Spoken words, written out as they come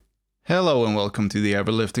Hello and welcome to the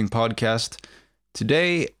Everlifting Podcast.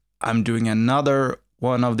 Today I'm doing another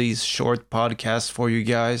one of these short podcasts for you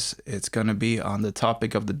guys. It's going to be on the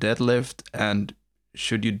topic of the deadlift and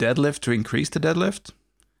should you deadlift to increase the deadlift?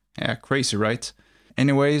 Yeah, crazy, right?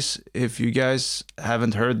 Anyways, if you guys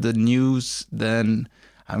haven't heard the news, then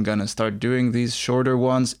I'm going to start doing these shorter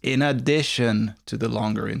ones in addition to the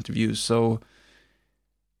longer interviews. So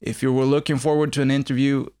if you were looking forward to an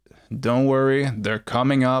interview, don't worry, they're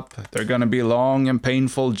coming up. They're going to be long and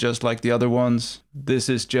painful just like the other ones. This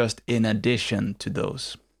is just in addition to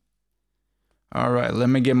those. All right, let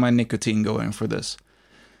me get my nicotine going for this.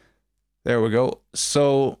 There we go.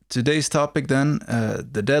 So today's topic then,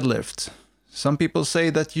 the deadlift. Some people say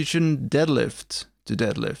that you shouldn't deadlift to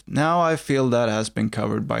deadlift. Now I feel that has been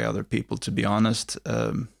covered by other people, to be honest.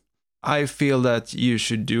 I feel that you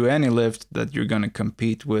should do any lift that you're going to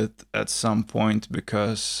compete with at some point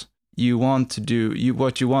because what you want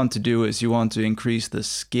to do is you want to increase the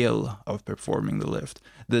skill of performing the lift.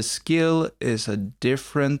 The skill is a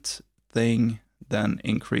different thing than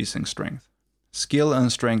increasing strength. Skill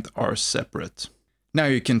and strength are separate. Now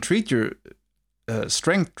you can treat your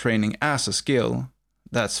strength training as a skill,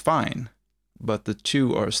 that's fine, but the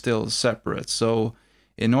two are still separate. So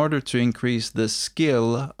in order to increase the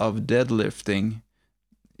skill of deadlifting,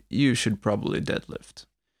 you should probably deadlift.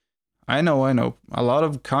 I know. A lot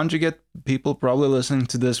of conjugate people probably listening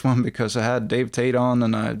to this one because I had Dave Tate on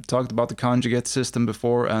and I talked about the conjugate system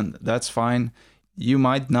before, and that's fine. You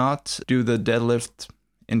might not do the deadlift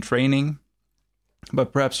in training,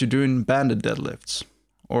 but perhaps you're doing banded deadlifts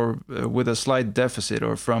or with a slight deficit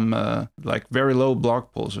or from like very low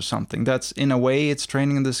block pulls or something. That's in a way it's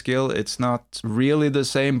training the skill. It's not really the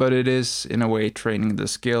same, but it is in a way training the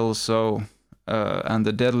skill. So and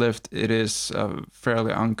the deadlift, it is a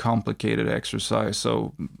fairly uncomplicated exercise,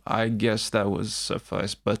 so I guess that would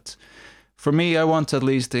suffice. But for me, I want at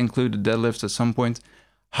least to include the deadlift at some point.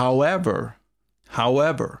 However,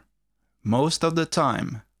 most of the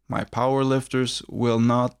time, my power lifters will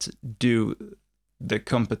not do the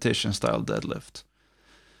competition style deadlift.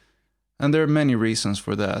 And there are many reasons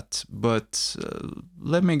for that, but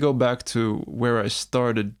let me go back to where I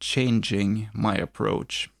started changing my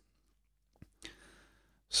approach.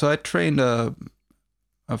 So I trained a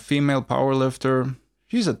female powerlifter.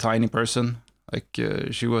 She's a tiny person.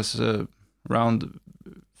 She was around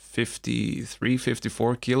 53,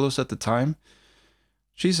 54 kilos at the time.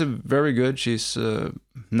 She's very good. She's a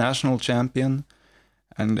national champion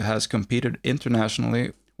and has competed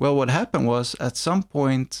internationally. Well, what happened was at some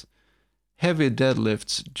point, heavy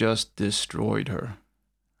deadlifts just destroyed her.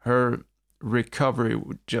 Her recovery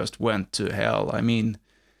just went to hell. I mean,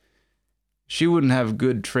 she wouldn't have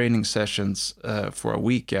good training sessions for a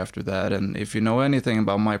week after that. And if you know anything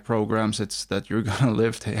about my programs, it's that you're going to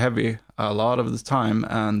lift heavy a lot of the time.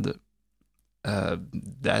 And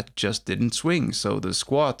that just didn't swing. So the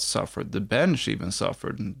squat suffered, the bench even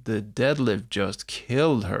suffered, and the deadlift just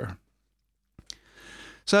killed her.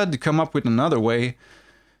 So I had to come up with another way.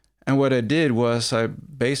 And what I did was I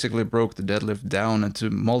basically broke the deadlift down into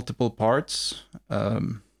multiple parts.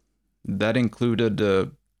 That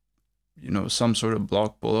included some sort of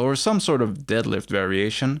block pull or some sort of deadlift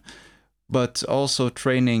variation, but also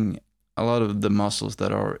training a lot of the muscles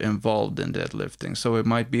that are involved in deadlifting. So it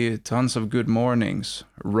might be tons of good mornings,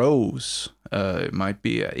 rows, it might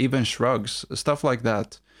be even shrugs, stuff like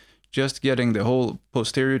that. Just getting the whole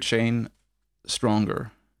posterior chain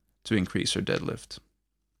stronger to increase her deadlift.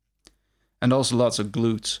 And also lots of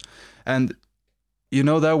glutes. And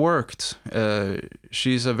that worked.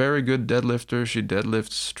 She's a very good deadlifter. She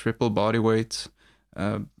deadlifts triple body weight.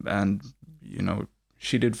 And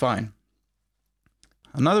she did fine.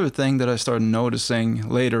 Another thing that I started noticing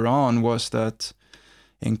later on was that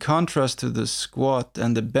in contrast to the squat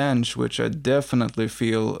and the bench, which I definitely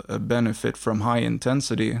feel a benefit from high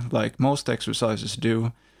intensity, like most exercises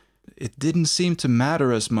do, it didn't seem to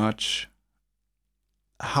matter as much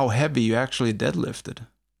how heavy you actually deadlifted.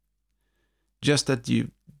 Just that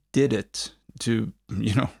you did it to,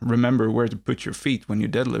 remember where to put your feet when you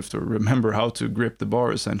deadlift or remember how to grip the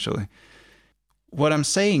bar, essentially. What I'm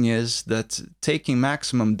saying is that taking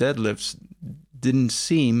maximum deadlifts didn't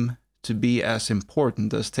seem to be as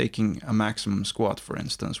important as taking a maximum squat, for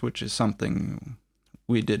instance, which is something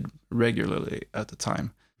we did regularly at the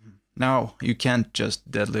time. Now, you can't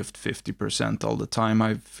just deadlift 50% all the time.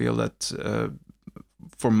 I feel that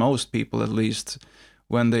for most people, at least,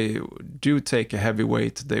 when they do take a heavy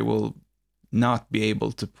weight, they will not be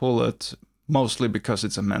able to pull it, mostly because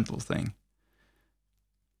it's a mental thing.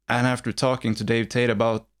 And after talking to Dave Tate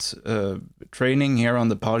about training here on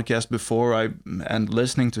the podcast before, and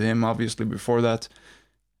listening to him obviously before that,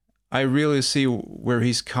 I really see where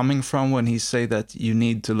he's coming from when he say that you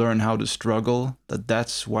need to learn how to struggle,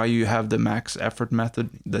 that's why you have the max effort method,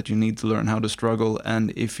 that you need to learn how to struggle.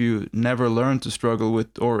 And if you never learn to struggle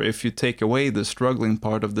with, or if you take away the struggling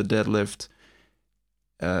part of the deadlift,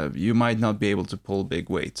 you might not be able to pull big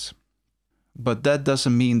weights. But that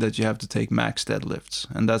doesn't mean that you have to take max deadlifts,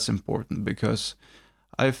 and that's important because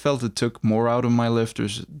I felt it took more out of my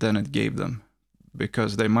lifters than it gave them.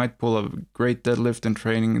 Because they might pull a great deadlift in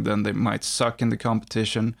training, then they might suck in the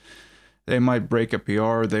competition. They might break a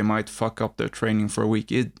PR, they might fuck up their training for a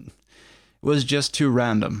week. It was just too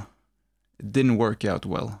random. It didn't work out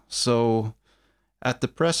well. So at the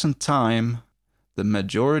present time, the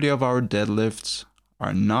majority of our deadlifts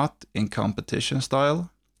are not in competition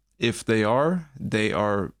style. If they are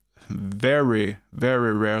very,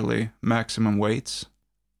 very rarely maximum weights.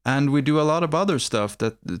 And we do a lot of other stuff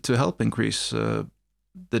that to help increase the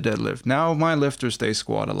deadlift. Now my lifters, they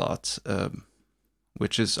squat a lot,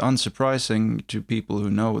 which is unsurprising to people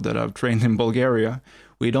who know that I've trained in Bulgaria.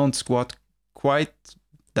 We don't squat quite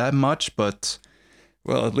that much, but,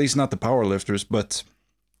 well, at least not the power lifters, but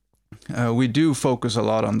we do focus a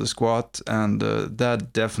lot on the squat, and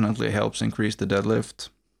that definitely helps increase the deadlift.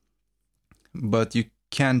 But you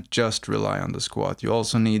can't just rely on the squat. You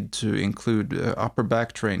also need to include upper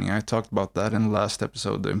back training. I talked about that in the last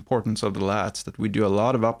episode, the importance of the lats, that we do a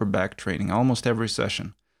lot of upper back training almost every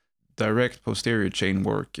session. Direct posterior chain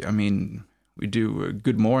work. I mean, we do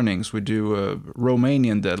good mornings. We do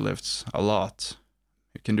Romanian deadlifts a lot.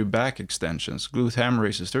 You can do back extensions, glute ham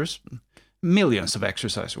raises. There's millions of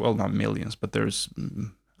exercises. Well, not millions, but there's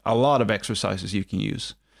a lot of exercises you can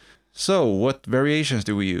use. So, what variations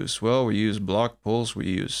do we use? Well, we use block pulls, we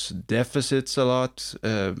use deficits a lot.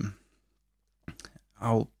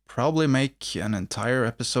 I'll probably make an entire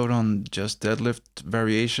episode on just deadlift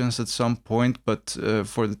variations at some point, but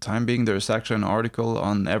for the time being, there's actually an article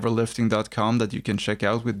on everlifting.com that you can check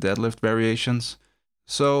out with deadlift variations.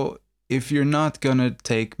 So, if you're not gonna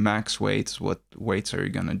take max weights, what weights are you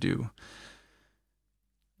gonna do?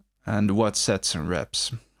 And what sets and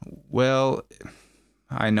reps? Well,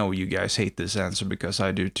 I know you guys hate this answer because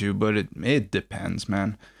I do too, but it depends,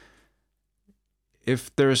 man.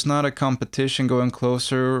 If there's not a competition going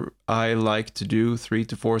closer, I like to do 3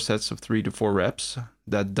 to 4 sets of 3 to 4 reps.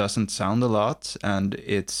 That doesn't sound a lot, and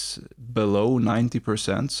it's below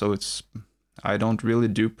 90%, so I don't really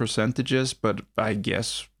do percentages, but I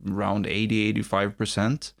guess around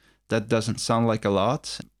 80-85%. That doesn't sound like a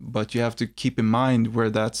lot, but you have to keep in mind where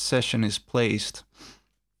that session is placed.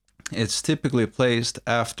 It's typically placed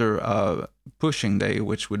after a pushing day,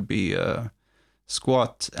 which would be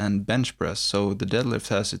squat and bench press. So the deadlift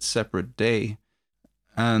has its separate day.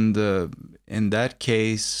 And in that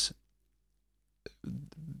case,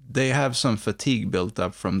 they have some fatigue built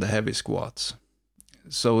up from the heavy squats.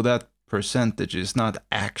 So that percentage is not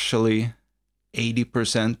actually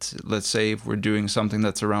 80%. Let's say if we're doing something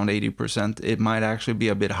that's around 80%, it might actually be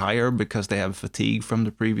a bit higher because they have fatigue from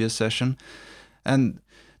the previous session. And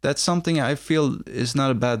that's something I feel is not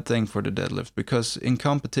a bad thing for the deadlift, because in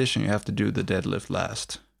competition you have to do the deadlift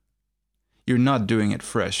last. You're not doing it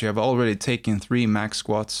fresh. You have already taken 3 max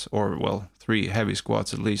squats, or well, 3 heavy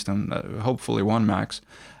squats at least, and hopefully 1 max,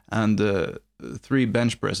 and 3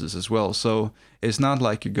 bench presses as well. So it's not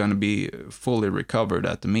like you're going to be fully recovered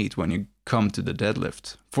at the meet when you come to the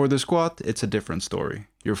deadlift. For the squat, it's a different story.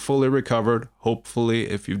 You're fully recovered, hopefully,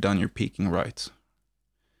 if you've done your peaking right.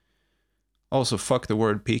 Also, fuck the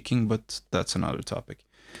word peaking, but that's another topic.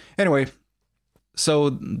 Anyway, so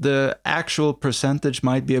the actual percentage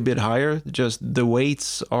might be a bit higher, just the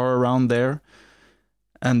weights are around there.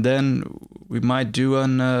 And then we might do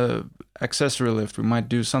an accessory lift. We might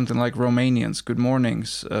do something like Romanians, good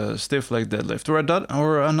mornings, stiff leg deadlift,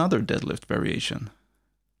 or another deadlift variation.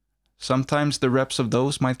 Sometimes the reps of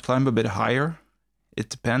those might climb a bit higher. It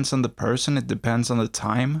depends on the person, it depends on the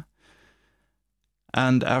time.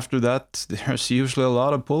 And after that, there's usually a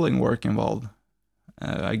lot of pulling work involved.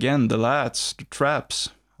 Again, the lats, the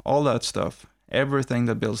traps, all that stuff, everything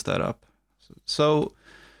that builds that up. So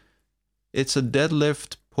it's a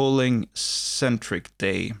deadlift pulling centric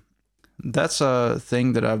day. That's a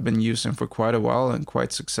thing that I've been using for quite a while and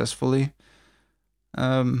quite successfully.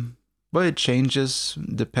 But it changes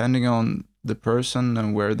depending on the person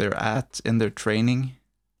and where they're at in their training.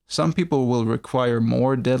 Some people will require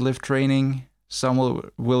more deadlift training. Some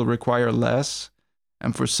will require less.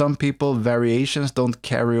 And for some people, variations don't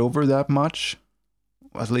carry over that much,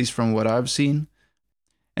 at least from what I've seen.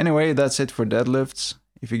 Anyway, that's it for deadlifts.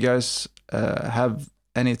 If you guys have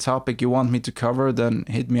any topic you want me to cover, then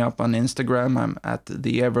hit me up on Instagram. I'm at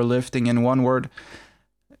the Everlifting in one word.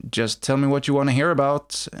 Just tell me what you want to hear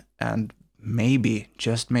about, and maybe,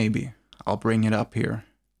 just maybe, I'll bring it up here.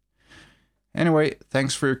 Anyway,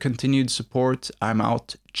 thanks for your continued support. I'm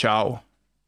out. Ciao.